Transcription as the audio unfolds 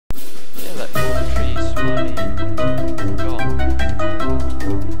Gone.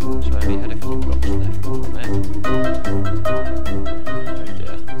 So I only had a few blocks left from it. Oh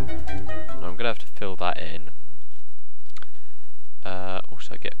dear. I'm gonna have to fill that in.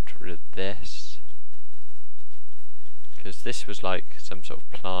 Also get rid of this, because this was like some sort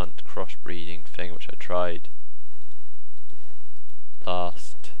of plant crossbreeding thing which I tried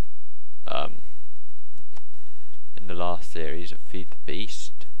last in the last series of Feed the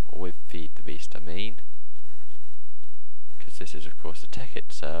Beast, or with Feed the Beast I mean, because this is of course a Technic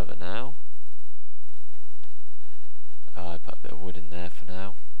server now. I put a bit of wood in there for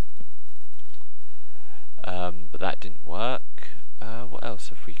now, but that didn't work. What else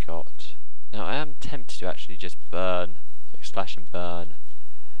have we got? Now I am tempted to actually just burn, like slash and burn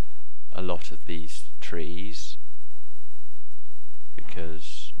a lot of these trees,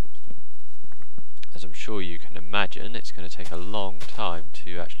 because as I'm sure you can imagine, it's going to take a long time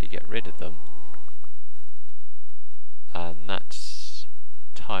to actually get rid of them, and that's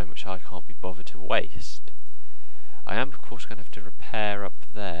time which I can't be bothered to waste. I am of course going to have to repair up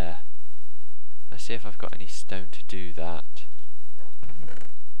there. Let's see if I've got any stone to do that.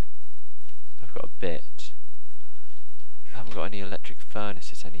 I've got a bit. I haven't got any electric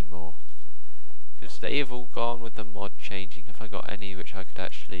furnaces anymore, because they have all gone with the mod changing. Have I got any which I could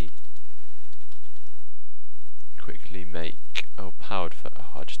actually quickly make? Oh, powered for.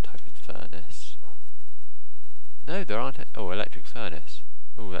 Oh, I'll just type in furnace. No, there aren't. Oh, electric furnace.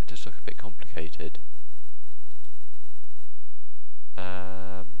 Oh, that does look a bit complicated.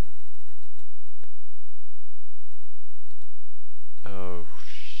 Oh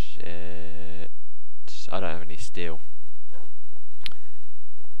shit. I don't have any steel.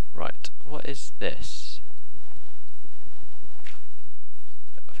 Right, what is this?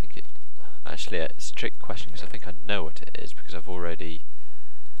 I think it... Actually, it's a trick question, because I think I know what it is, because I've already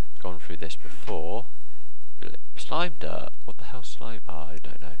gone through this before. Slime dirt? What the hell slime? Ah, I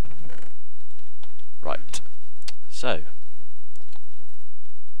don't know. Right, so...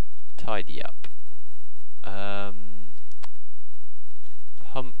 Tidy up.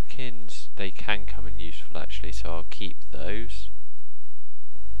 Pumpkins, they can come in useful actually, so I'll keep those.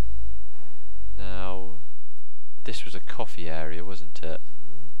 Now, this was a coffee area, wasn't it?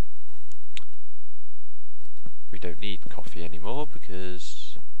 We don't need coffee anymore,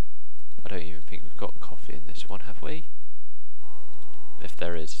 because I don't even think we've got coffee in this one, have we? If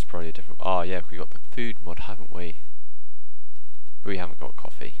there is, it's probably a different... Oh yeah, we got the food mod, haven't we? But we haven't got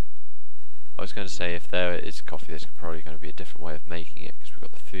coffee. I was going to say, if there is coffee, there's probably going to be a different way of making it, because we've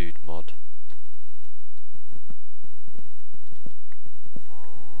got the food mod.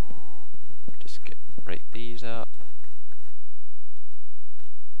 Just break these up,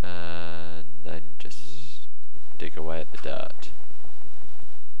 and then just dig away at the dirt,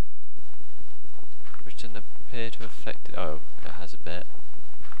 which doesn't appear to affect it. Oh, it has a bit.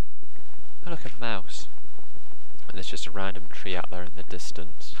 Oh, look, a mouse. And there's just a random tree out there in the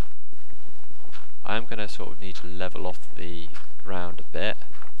distance. I am going to sort of need to level off the ground a bit,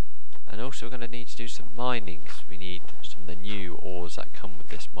 and also we're going to need to do some mining, because we need some of the new ores that come with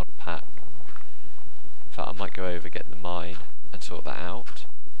this mod pack. In fact, I might go over, get the mine and sort that out,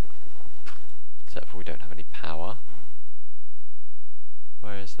 except for we don't have any power.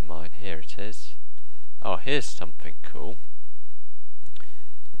 Where is the mine? Here it is. Oh, here's something cool.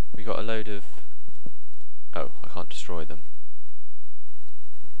 We got a load of... Oh, I can't destroy them.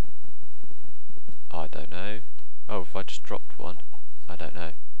 I don't know. Oh, if I just dropped one, I don't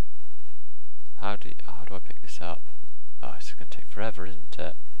know. How do I pick this up? Oh, it's going to take forever, isn't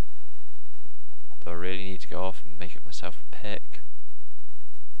it? Do I really need to go off and make it myself a pick?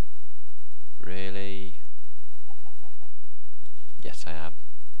 Really? Yes, I am.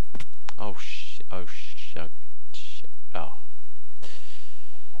 Oh shit! Oh shit! Oh.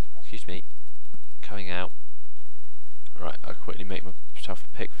 Excuse me. Coming out. Right, I'll quickly make myself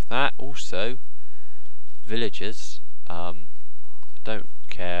a pick for that. Also, villagers, don't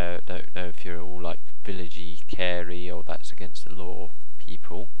know if you're all like villagey, carey, or that's against the law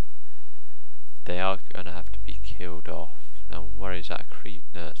people. They are going to have to be killed off. Now, where is that? A creep?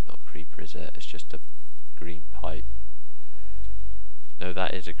 No, it's not a creeper, is it? It's just a green pipe. No,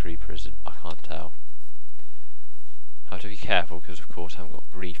 that is a creeper, isn't it? I can't tell. I have to be careful, because of course I haven't got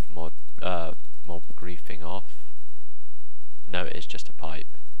mob griefing off. No, it is just a pipe.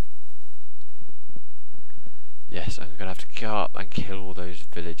 Yes, I'm going to have to go up and kill all those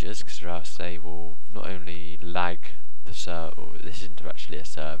villagers, because or else they will not only lag the server. This isn't actually a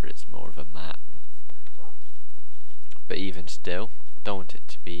server, it's more of a map. But even still, don't want it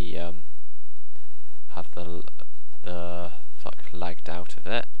to be have the fuck lagged out of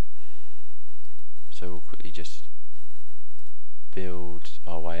it. So we'll quickly just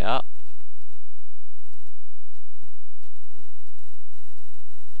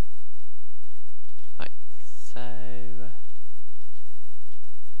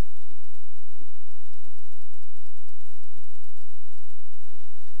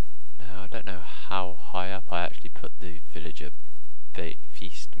villager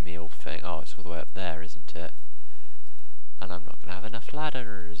feast meal thing. Oh, it's all the way up there, isn't it? And I'm not going to have enough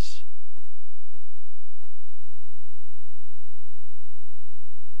ladders.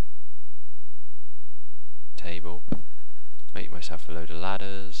 Table. Make myself a load of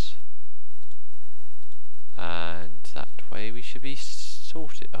ladders. And that way we should be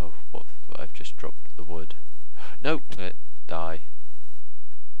sorted. Oh, what? I've just dropped the wood. No! I'm going to die.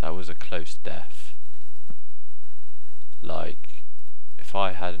 That was a close death. Like, if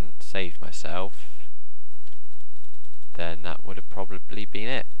I hadn't saved myself, then that would have probably been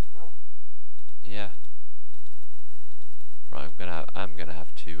it. Yeah. Right, I'm gonna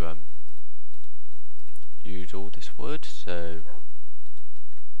have to use all this wood, so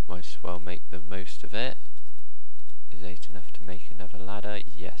might as well make the most of it. Is 8 enough to make another ladder?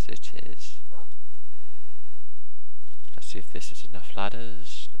 Yes, it is. Let's see if this is enough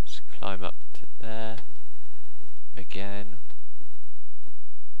ladders. Let's climb up to there again.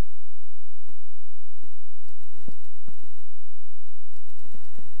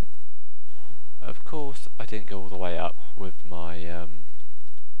 Of course, I didn't go all the way up with my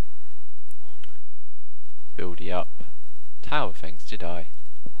buildy up tower things, did I?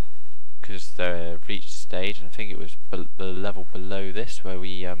 Because they reached a stage, and I think it was the level below this where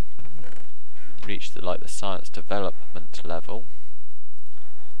we reached the science development level,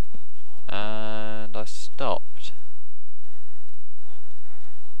 and I stopped.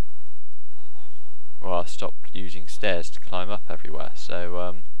 Well, I stopped using stairs to climb up everywhere,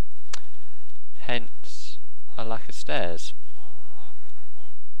 so hence a lack of stairs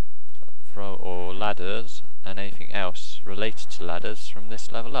or ladders and anything else related to ladders from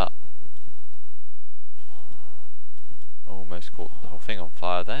this level up. Almost caught the whole thing on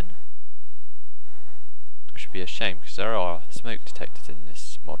fire then. Which should be a shame because there are smoke detectors in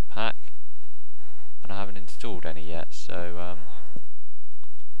this mod pack and I haven't installed any yet, so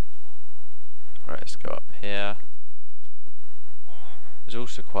right, let's go up here. There's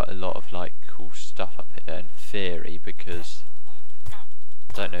also quite a lot of cool stuff up here in theory, because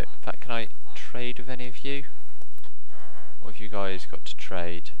I don't know, in fact, can I trade with any of you? What have you guys got to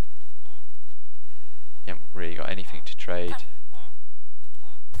trade? You haven't really got anything to trade.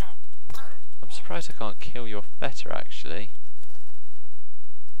 I'm surprised I can't kill you off better, actually.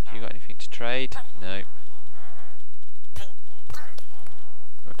 Have you got anything to trade? Nope.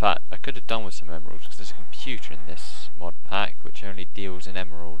 In fact, I could have done with some emeralds, because there's a computer in this mod pack which only deals in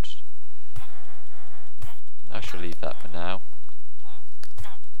emeralds. I shall leave that for now.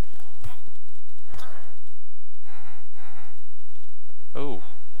 Oh,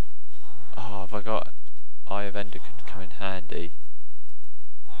 have I got Eye of Ender could come in handy.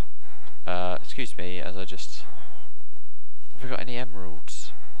 Excuse me, as I just... Have I got any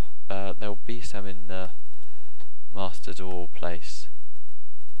emeralds? There'll be some in the Master Door place.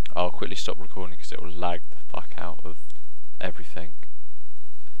 I'll quickly stop recording because it will lag the fuck out of everything.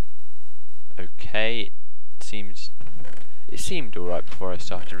 Okay, it seemed alright before I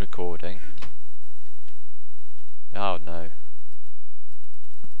started recording. Oh no.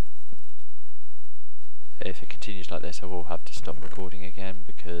 If it continues like this, I will have to stop recording again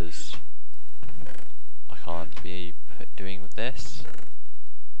because I can't be doing with this.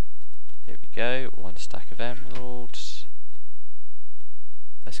 Here we go, 1 stack of emeralds.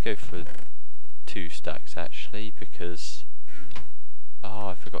 Let's go for 2 stacks actually, because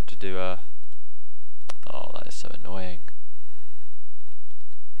I forgot to do a... Oh, that is so annoying.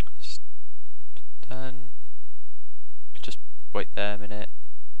 Just wait there a minute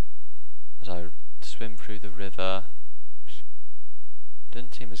as I swim through the river.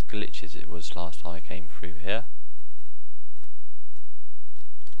 Doesn't seem as glitchy as it was last time I came through here.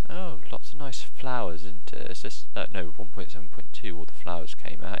 Oh, lots of nice flowers, isn't it? Is this... no, 1.7.2 all the flowers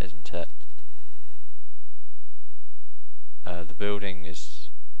came out, isn't it? The building is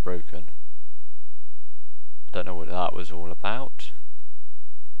broken. I don't know what that was all about.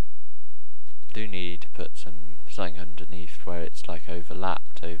 I do need to put something underneath where it's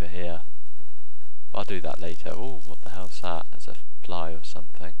overlapped over here. But I'll do that later. Oh, what the hell's that? There's a fly or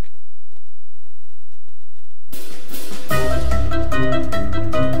something.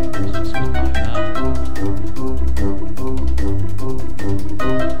 Let's just climb that.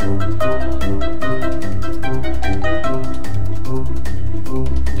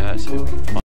 Yeah, let's see if we can find